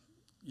that?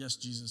 Yes,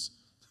 Jesus.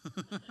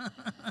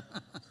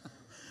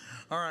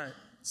 All right,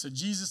 so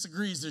Jesus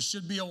agrees there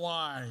should be a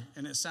why,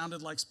 and it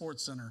sounded like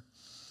Sports Center.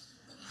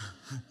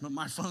 But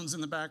my phone's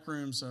in the back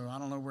room, so I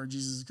don't know where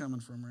Jesus is coming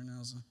from right now.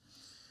 So.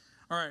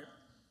 All right,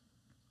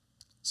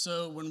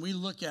 so when we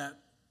look at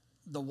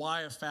the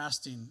why of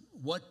fasting,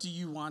 what do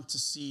you want to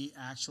see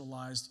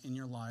actualized in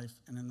your life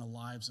and in the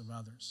lives of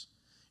others?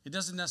 It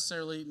doesn't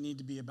necessarily need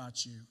to be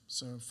about you.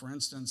 So, for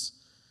instance,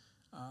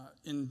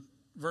 in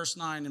verse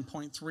 9 in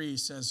point 3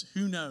 says,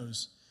 who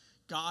knows?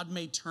 God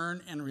may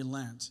turn and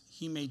relent.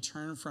 He may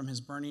turn from his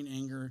burning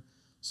anger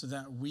so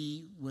that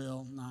we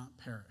will not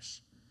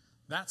perish.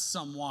 That's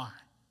some why.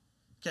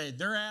 Okay,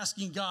 they're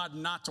asking God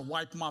not to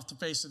wipe them off the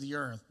face of the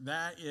earth.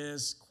 That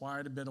is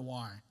quite a bit of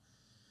why.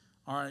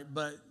 All right,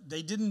 but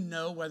they didn't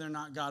know whether or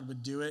not God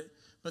would do it,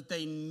 but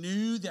they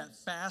knew that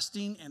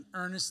fasting and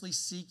earnestly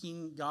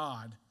seeking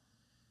God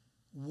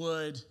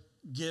would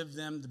give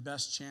them the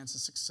best chance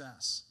of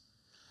success.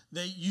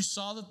 You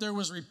saw that there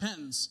was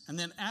repentance, and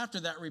then after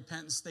that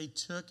repentance, they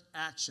took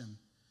action.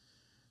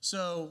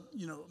 So,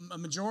 a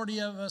majority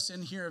of us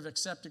in here have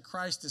accepted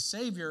Christ as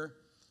Savior.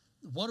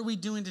 What are we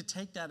doing to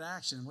take that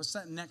action? What's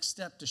that next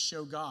step to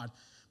show God?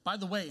 By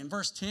the way, in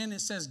verse 10, it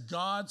says,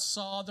 God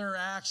saw their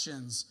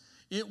actions.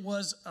 It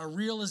was a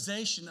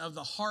realization of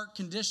the heart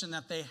condition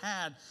that they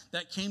had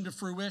that came to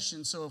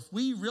fruition. So if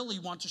we really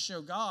want to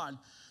show God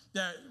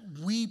that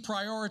we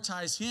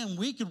prioritize Him,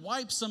 we could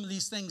wipe some of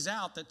these things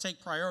out that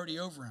take priority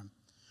over Him.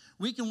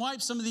 We can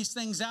wipe some of these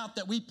things out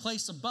that we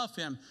place above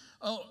Him.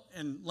 Oh,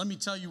 and let me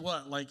tell you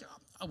what,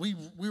 we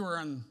were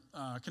on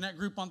Connect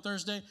group on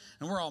Thursday,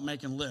 and we're all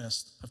making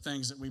lists of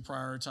things that we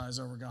prioritize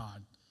over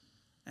God.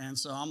 And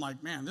so I'm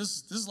like, man,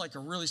 this is like a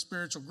really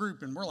spiritual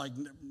group, and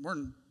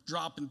we're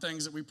dropping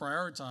things that we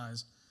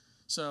prioritize.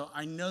 So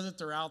I know that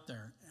they're out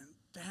there, and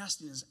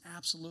fasting is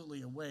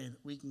absolutely a way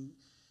that we can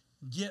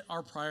get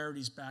our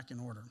priorities back in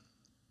order.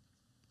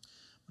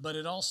 But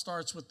it all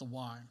starts with the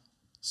why.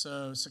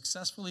 So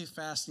successfully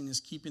fasting is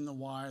keeping the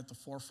why at the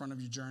forefront of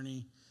your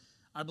journey.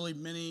 I believe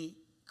many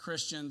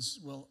Christians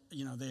will,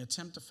 they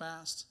attempt to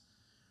fast,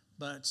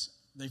 but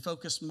they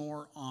focus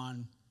more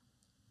on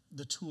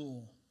the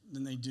tool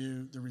than they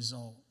do the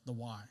result, the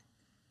why.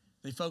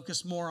 They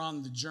focus more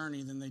on the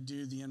journey than they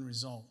do the end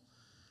result.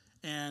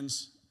 And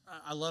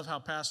I love how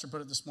Pastor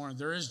put it this morning.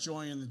 There is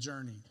joy in the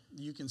journey.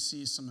 You can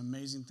see some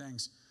amazing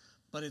things,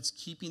 but it's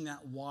keeping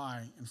that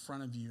why in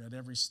front of you at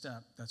every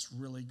step that's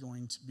really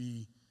going to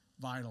be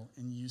vital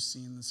in you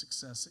seeing the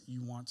success that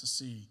you want to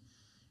see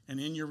and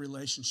in your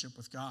relationship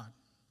with God.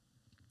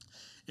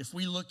 If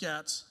we look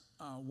at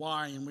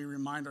why and we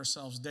remind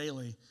ourselves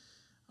daily,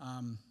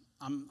 I'm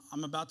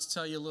about to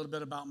tell you a little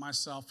bit about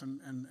myself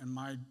and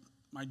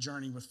my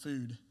journey with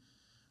food.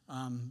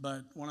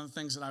 But one of the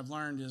things that I've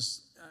learned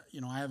is,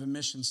 I have a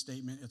mission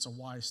statement. It's a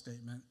why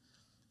statement.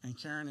 And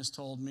Karen has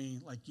told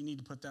me, you need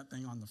to put that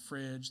thing on the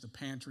fridge, the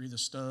pantry, the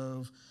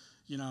stove,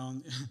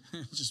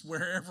 just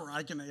wherever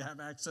I can have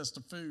access to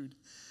food.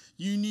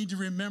 You need to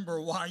remember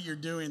why you're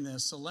doing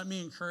this. So let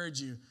me encourage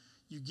you.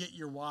 You get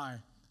your why.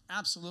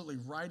 Absolutely,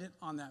 write it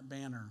on that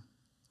banner.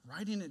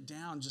 Writing it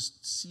down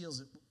just seals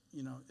it.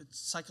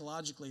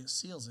 Psychologically it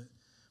seals it.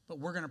 But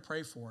we're going to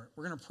pray for it.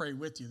 We're going to pray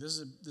with you. This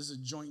is a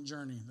joint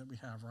journey that we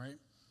have, right?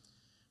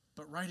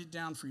 But write it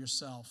down for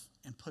yourself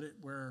and put it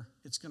where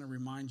it's going to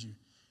remind you.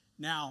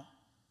 Now,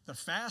 the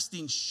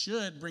fasting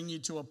should bring you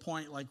to a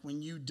point like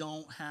when you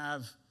don't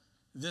have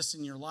this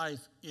in your life,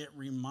 it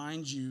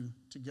reminds you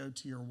to go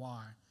to your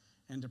why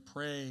and to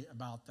pray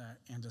about that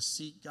and to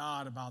seek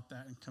God about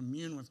that and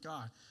commune with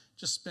God.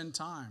 Just spend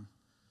time.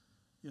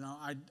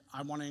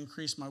 I want to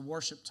increase my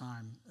worship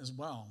time as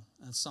well.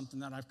 That's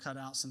something that I've cut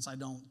out since I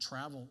don't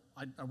travel.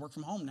 I work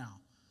from home now.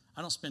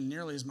 I don't spend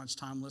nearly as much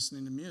time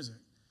listening to music.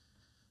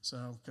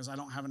 So, because I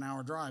don't have an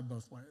hour drive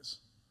both ways.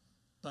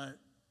 But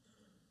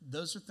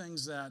those are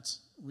things that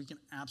we can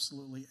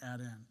absolutely add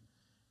in.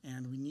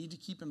 And we need to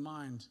keep in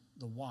mind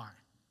the why.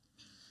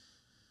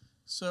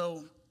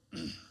 So,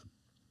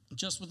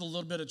 just with a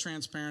little bit of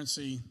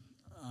transparency,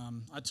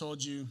 I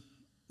told you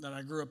that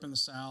I grew up in the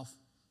South.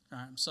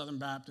 I'm Southern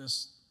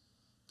Baptist.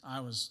 I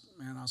was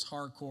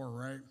hardcore,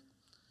 right?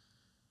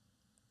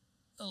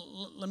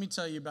 Let me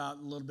tell you a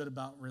little bit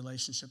about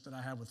relationship that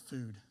I have with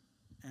food.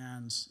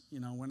 And,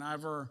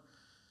 whenever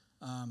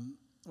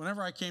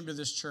I came to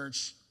this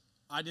church,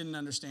 I didn't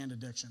understand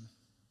addiction.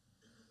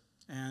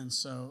 And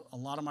so a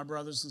lot of my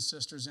brothers and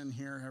sisters in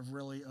here have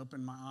really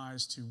opened my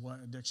eyes to what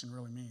addiction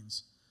really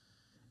means.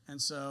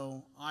 And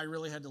so I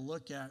really had to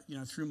look at,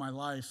 through my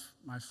life,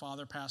 my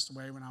father passed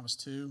away when I was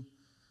 2.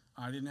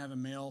 I didn't have a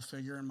male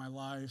figure in my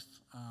life.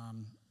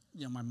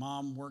 My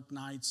mom worked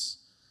nights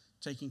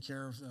taking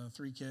care of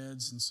 3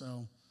 kids. And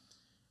so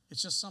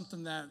it's just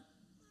something that,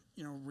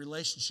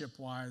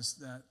 relationship-wise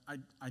that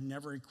I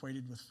never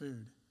equated with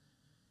food.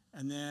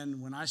 And then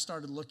when I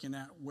started looking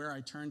at where I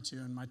turned to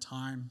in my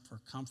time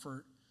for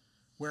comfort,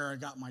 where I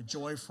got my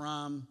joy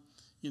from,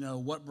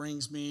 what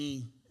brings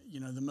me,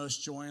 the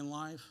most joy in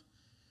life,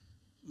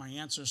 my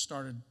answers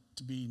started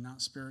to be not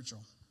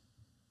spiritual.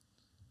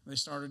 They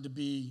started to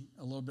be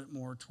a little bit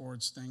more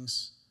towards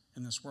things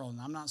in this world.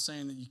 And I'm not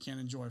saying that you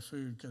can't enjoy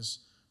food because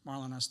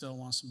Marlon, I still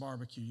want some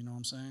barbecue. You know what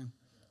I'm saying?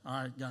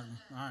 All right, got me.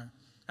 All right.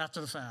 After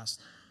the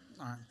fast.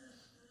 All right.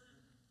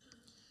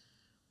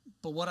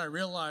 But what I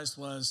realized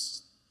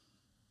was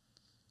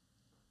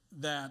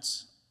that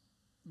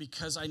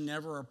because I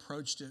never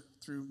approached it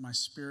through my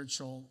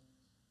spiritual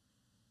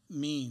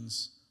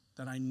means,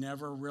 that I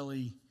never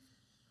really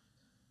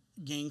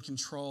gained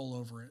control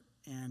over it.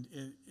 And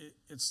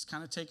it's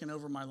kind of taken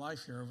over my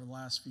life here over the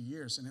last few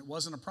years. And it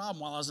wasn't a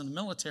problem while I was in the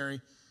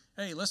military.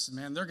 Hey, listen,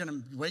 man, they're going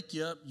to wake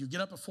you up. You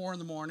get up at 4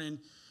 a.m,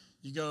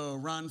 you go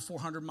run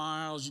 400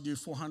 miles, you do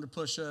 400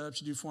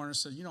 push-ups, you do 400,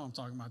 so you know what I'm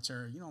talking about,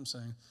 Terry. You know what I'm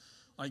saying?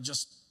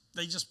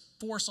 They just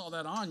force all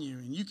that on you.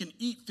 And you can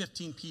eat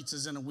 15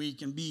 pizzas in a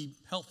week and be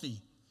healthy,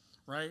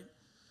 right?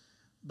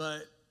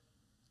 But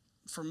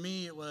for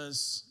me, it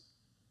was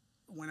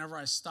whenever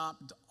I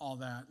stopped all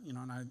that,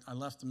 and I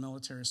left the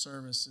military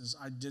service, is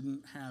I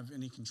didn't have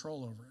any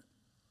control over it.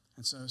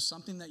 And so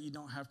something that you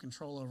don't have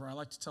control over, I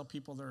like to tell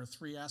people there are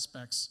 3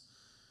 aspects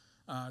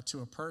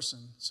to a person.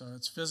 So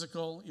it's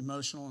physical,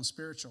 emotional, and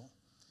spiritual.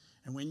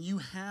 And when you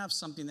have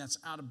something that's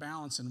out of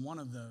balance in one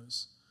of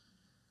those,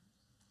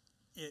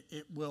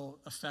 it will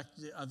affect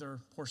the other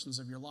portions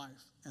of your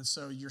life. And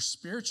so your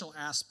spiritual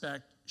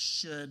aspect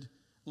should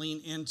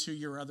lean into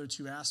your other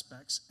two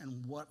aspects.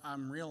 And what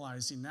I'm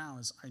realizing now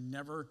is I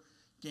never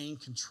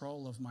gained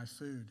control of my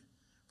food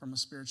from a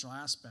spiritual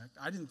aspect.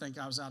 I didn't think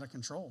I was out of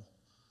control.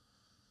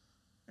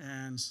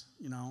 And,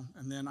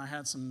 and then I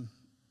had some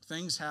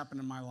things happen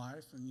in my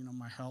life, and,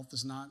 my health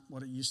is not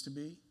what it used to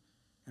be.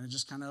 And it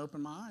just kind of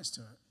opened my eyes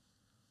to it.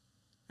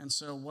 And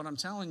so what I'm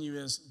telling you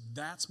is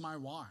that's my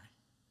why.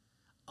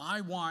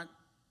 I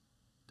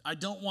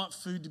don't want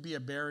food to be a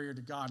barrier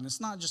to God. And it's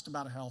not just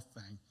about a health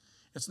thing.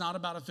 It's not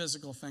about a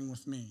physical thing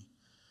with me.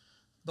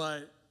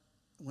 But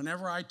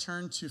whenever I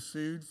turn to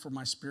food for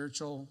my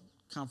spiritual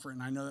comfort,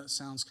 and I know that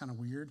sounds kind of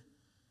weird,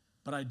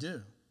 but I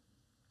do.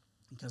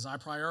 Because I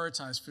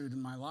prioritize food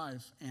in my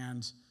life,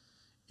 and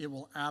it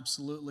will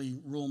absolutely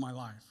rule my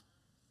life.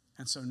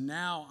 And so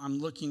now I'm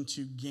looking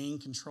to gain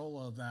control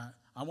of that.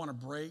 I want to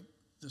break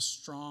the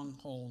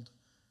stronghold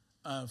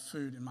of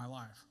food in my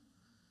life.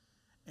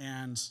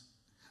 And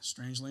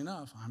strangely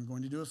enough, I'm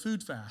going to do a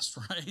food fast,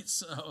 right?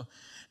 So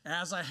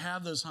as I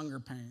have those hunger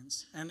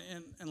pains, and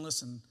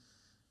listen,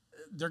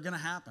 they're going to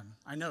happen.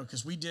 I know,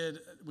 because we did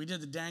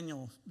the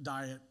Daniel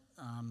diet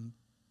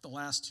the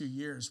last 2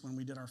 years when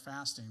we did our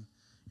fasting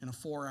in a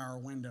 4-hour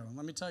window. And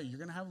let me tell you, you're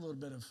going to have a little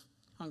bit of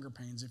hunger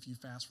pains if you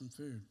fast from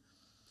food.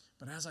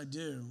 But as I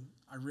do,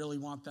 I really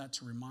want that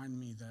to remind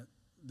me that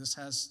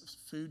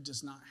food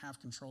does not have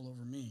control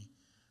over me.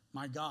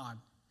 My God,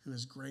 who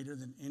is greater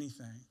than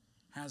anything,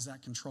 has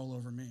that control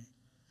over me.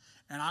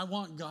 And I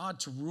want God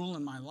to rule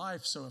in my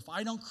life. So if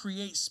I don't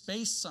create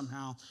space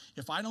somehow,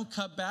 if I don't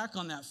cut back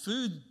on that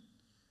food,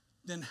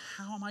 then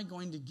how am I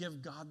going to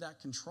give God that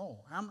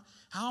control?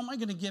 How am I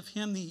going to give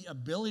him the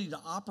ability to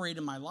operate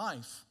in my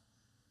life?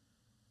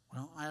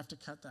 Well, I have to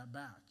cut that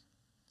back.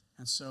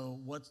 And so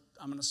what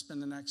I'm going to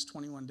spend the next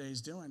 21 days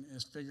doing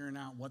is figuring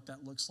out what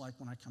that looks like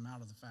when I come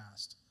out of the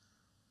fast.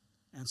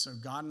 And so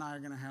God and I are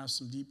going to have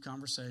some deep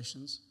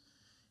conversations.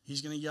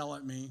 He's going to yell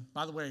at me.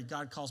 By the way,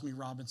 God calls me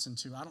Robinson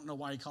too. I don't know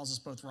why he calls us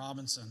both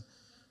Robinson.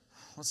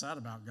 What's that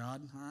about,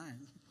 God? All right.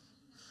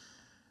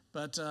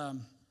 But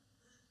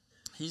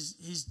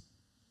he's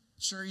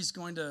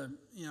going to,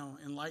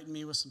 enlighten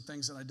me with some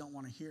things that I don't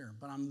want to hear,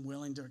 but I'm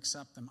willing to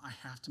accept them. I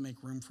have to make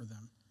room for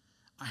them.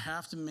 I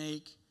have to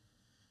make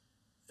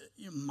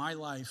my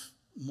life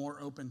more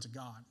open to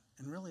God.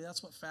 And really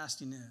that's what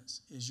fasting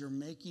is you're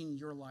making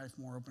your life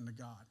more open to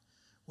God.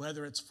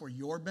 Whether it's for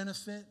your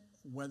benefit,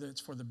 whether it's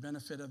for the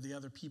benefit of the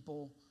other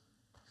people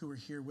who are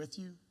here with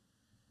you,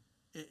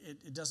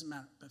 it doesn't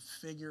matter, but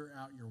figure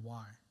out your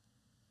why.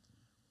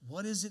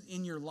 What is it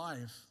in your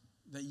life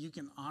that you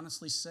can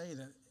honestly say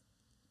that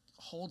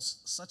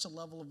holds such a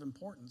level of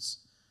importance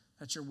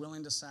that you're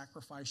willing to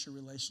sacrifice your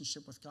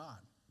relationship with God?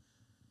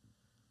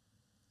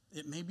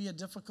 It may be a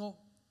difficult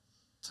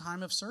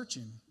time of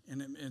searching,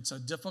 and it's a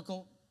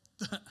difficult,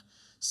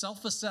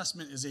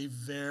 self-assessment is a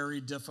very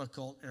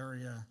difficult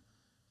area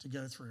to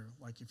go through.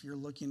 Like if you're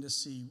looking to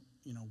see,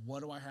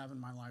 what do I have in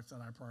my life that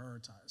I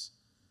prioritize?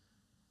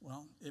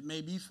 Well, it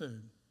may be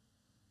food.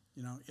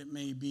 It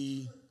may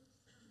be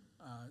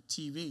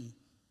TV.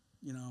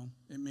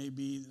 It may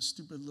be the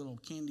stupid little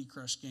Candy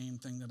Crush game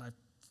thing that I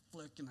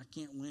flick and I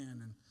can't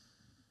win.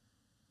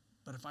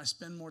 But if I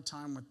spend more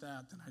time with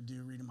that than I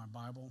do reading my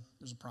Bible,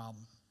 there's a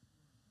problem.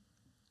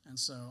 And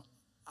so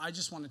I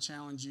just want to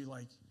challenge you,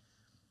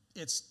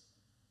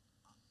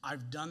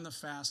 I've done the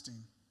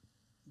fasting,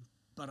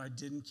 but I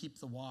didn't keep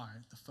the why,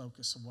 the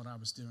focus of what I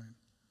was doing.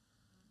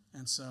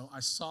 And so I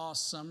saw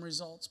some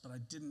results, but I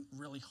didn't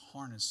really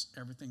harness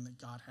everything that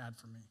God had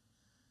for me.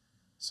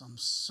 So I'm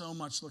so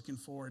much looking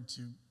forward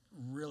to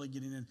really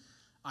getting in.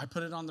 I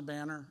put it on the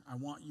banner. I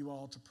want you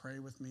all to pray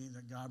with me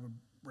that God would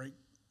break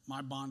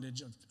my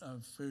bondage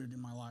of food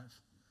in my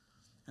life.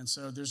 And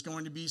so there's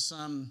going to be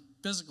some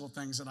physical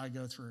things that I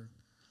go through.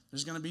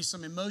 There's going to be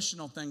some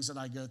emotional things that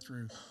I go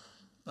through.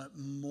 But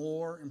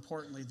more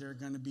importantly, there are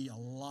going to be a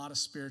lot of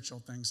spiritual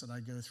things that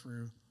I go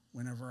through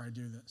whenever I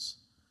do this.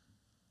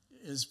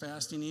 Is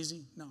fasting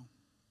easy? No.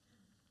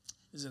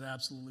 Is it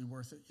absolutely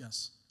worth it?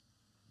 Yes.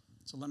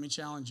 So let me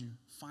challenge you.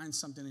 Find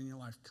something in your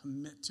life.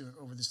 Commit to it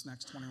over this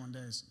next 21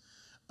 days.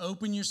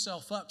 Open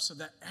yourself up so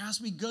that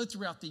as we go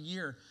throughout the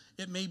year,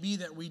 it may be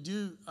that we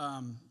do,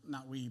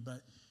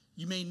 but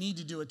you may need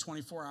to do a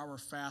 24-hour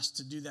fast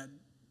to do that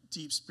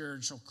deep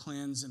spiritual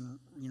cleanse and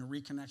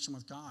reconnection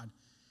with God.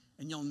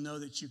 And you'll know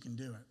that you can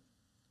do it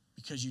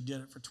because you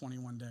did it for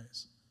 21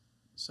 days.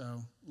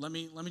 So let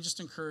me just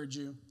encourage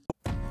you.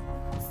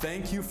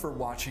 Thank you for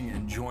watching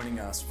and joining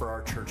us for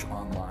our church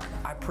online.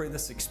 I pray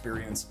this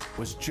experience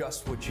was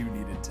just what you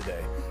needed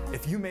today.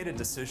 If you made a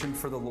decision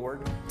for the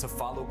Lord to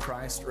follow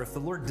Christ, or if the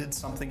Lord did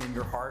something in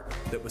your heart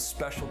that was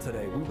special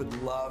today, we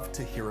would love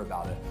to hear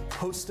about it.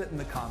 Post it in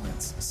the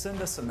comments,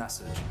 send us a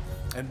message,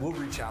 and we'll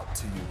reach out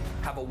to you.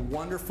 Have a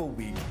wonderful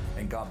week,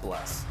 and God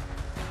bless.